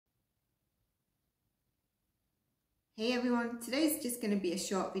Hey everyone, today's just going to be a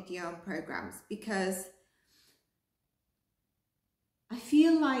short video on programs because I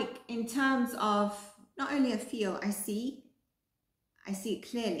feel like in terms of, not only I see it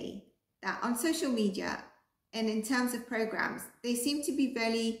clearly that on social media and in terms of programs, they seem to be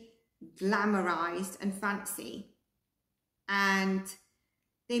very glamorized and fancy, and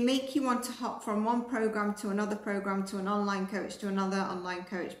they make you want to hop from one program to another program to an online coach to another online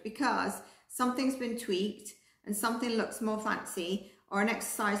coach because something's been tweaked and something looks more fancy, or an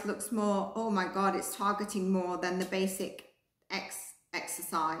exercise looks more, oh my God, it's targeting more than the basic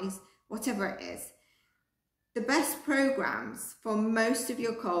exercise, whatever it is. The best programs for most of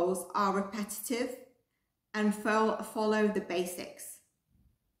your goals are repetitive and follow the basics.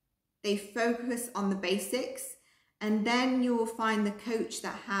 They focus on the basics, and then you will find the coach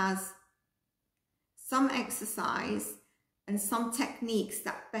that has some exercise and some techniques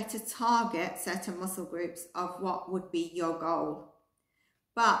that better target certain muscle groups of what would be your goal.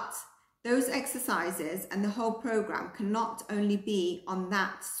 But those exercises and the whole program cannot only be on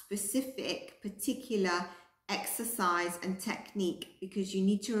that specific particular exercise and technique, because you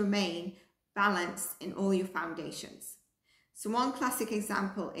need to remain balanced in all your foundations. So one classic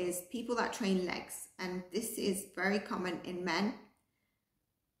example is people that train legs, and this is very common in men.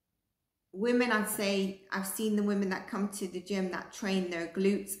 Women, I'd say I've seen the women that come to the gym that train their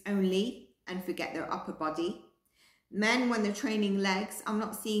glutes only and forget their upper body. Men, when they're training legs, I'm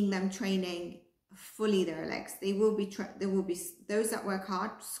not seeing them training fully their legs. There will be those that work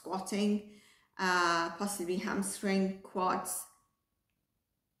hard, squatting, possibly hamstring, quads.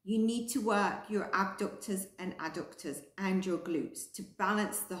 You need to work your abductors and adductors and your glutes to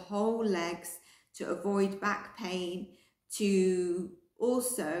balance the whole legs, to avoid back pain, to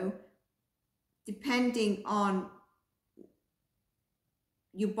also, depending on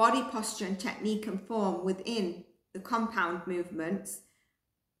your body posture and technique and form within the compound movements,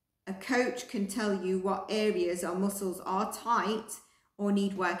 a coach can tell you what areas or muscles are tight or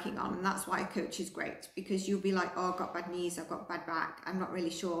need working on. And that's why a coach is great, because you'll be like, oh, I've got bad knees, I've got bad back, I'm not really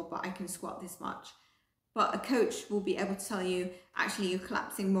sure, but I can squat this much. But a coach will be able to tell you, actually, you're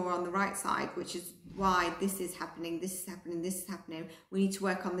collapsing more on the right side, which is why this is happening, this is happening, this is happening. We need to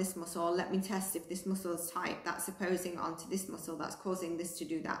work on this muscle. Let me test if this muscle is tight. That's opposing onto this muscle that's causing this to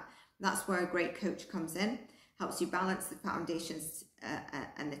do that. That's where a great coach comes in, helps you balance the foundations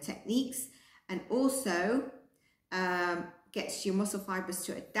and the techniques, and also gets your muscle fibers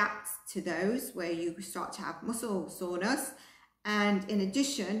to adapt to those where you start to have muscle soreness. And in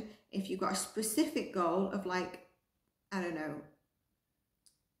addition, if you've got a specific goal of, like, I don't know,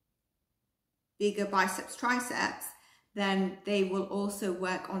 bigger biceps, triceps, then they will also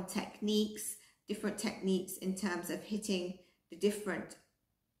work on techniques, different techniques in terms of hitting the different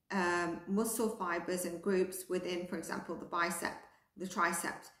muscle fibers and groups within, for example, the bicep, the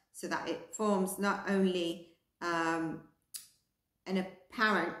triceps, so that it forms not only an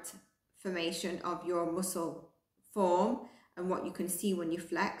apparent formation of your muscle form and what you can see when you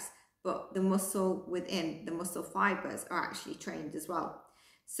flex, but the muscle within, the muscle fibers are actually trained as well.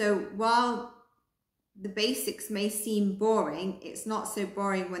 So while the basics may seem boring, it's not so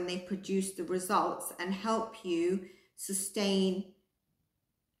boring when they produce the results and help you sustain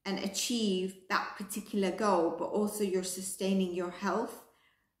and achieve that particular goal, but also you're sustaining your health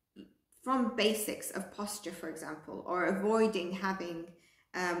from basics of posture, for example, or avoiding having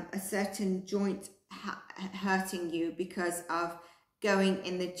a certain joint hurting you because of going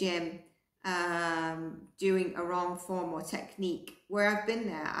in the gym, doing a wrong form or technique. Where I've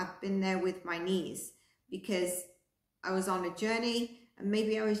been there with my knees because I was on a journey and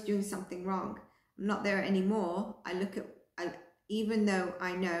maybe I was doing something wrong. I'm not there anymore. Even though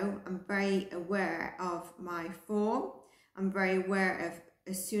I know, I'm very aware of my form. I'm very aware of,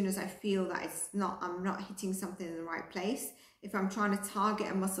 as soon as I feel that I'm not hitting something in the right place. If I'm trying to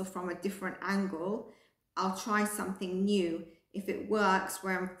target a muscle from a different angle, I'll try something new. If it works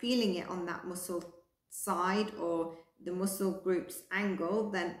where I'm feeling it on that muscle side or the muscle group's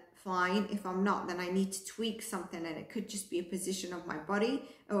angle, then fine. If I'm not, then I need to tweak something, and it could just be a position of my body,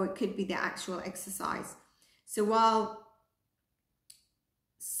 or it could be the actual exercise. So while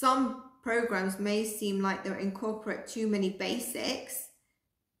some programs may seem like they incorporate too many basics,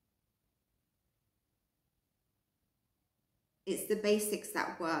 it's the basics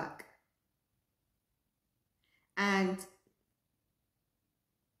that work. And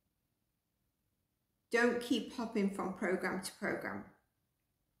don't keep hopping from program to program.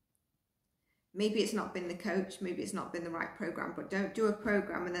 Maybe it's not been the coach, maybe it's not been the right program, but don't do a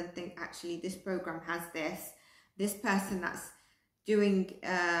program and then think, actually, this program has this person that's doing,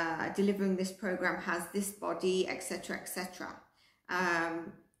 delivering this program has this body, etc., etc.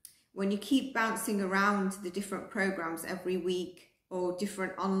 When you keep bouncing around the different programs every week or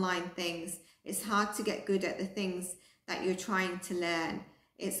different online things, it's hard to get good at the things that you're trying to learn.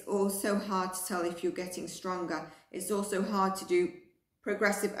 It's also hard to tell if you're getting stronger. It's also hard to do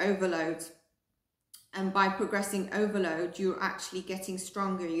progressive overload. And by progressing overload, you're actually getting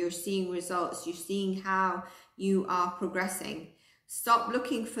stronger. You're seeing results. You're seeing how you are progressing. Stop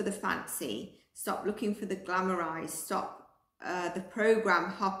looking for the fancy. Stop looking for the glamorized. Stop the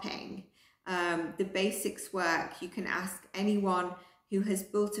program hopping. The basics work. You can ask anyone who has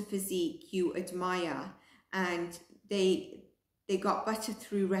built a physique you admire, and they got better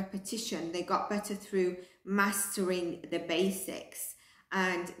through repetition. They got better through mastering the basics.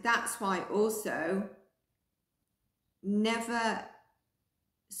 And that's why also never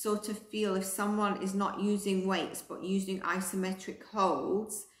sort of feel if someone is not using weights but using isometric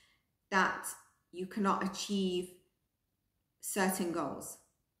holds that you cannot achieve certain goals.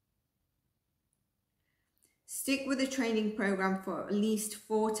 Stick with a training program for at least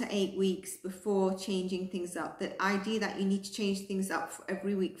 4 to 8 weeks before changing things up. The idea that you need to change things up for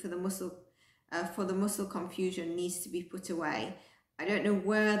every week for the muscle confusion needs to be put away. I don't know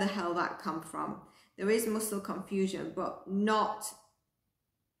where the hell that come from. There is muscle confusion, but not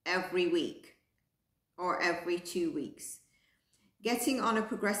every week or every 2 weeks. Getting on a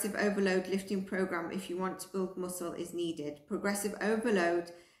progressive overload lifting program if you want to build muscle is needed. Progressive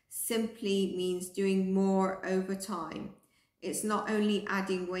overload simply means doing more over time. It's not only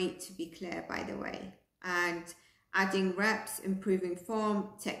adding weight, to be clear, by the way, and adding reps, improving form,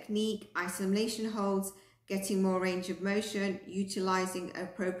 technique, isolation holds, getting more range of motion, utilizing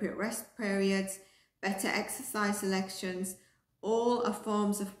appropriate rest periods, better exercise selections, all are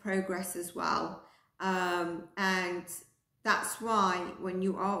forms of progress as well. And that's why when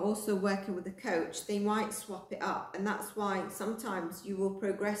you are also working with a coach, they might swap it up. And that's why sometimes you will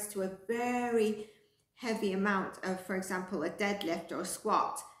progress to a very heavy amount of, for example, a deadlift or a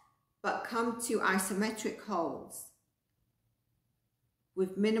squat, but come to isometric holds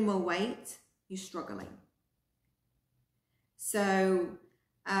with minimal weight, you're struggling. So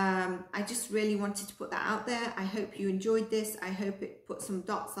I just really wanted to put that out there. I hope you enjoyed this. I hope it put some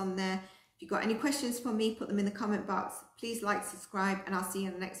dots on there. If you've got any questions for me, put them in the comment box. Please like, subscribe, and I'll see you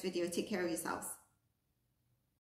in the next video. Take care of yourselves.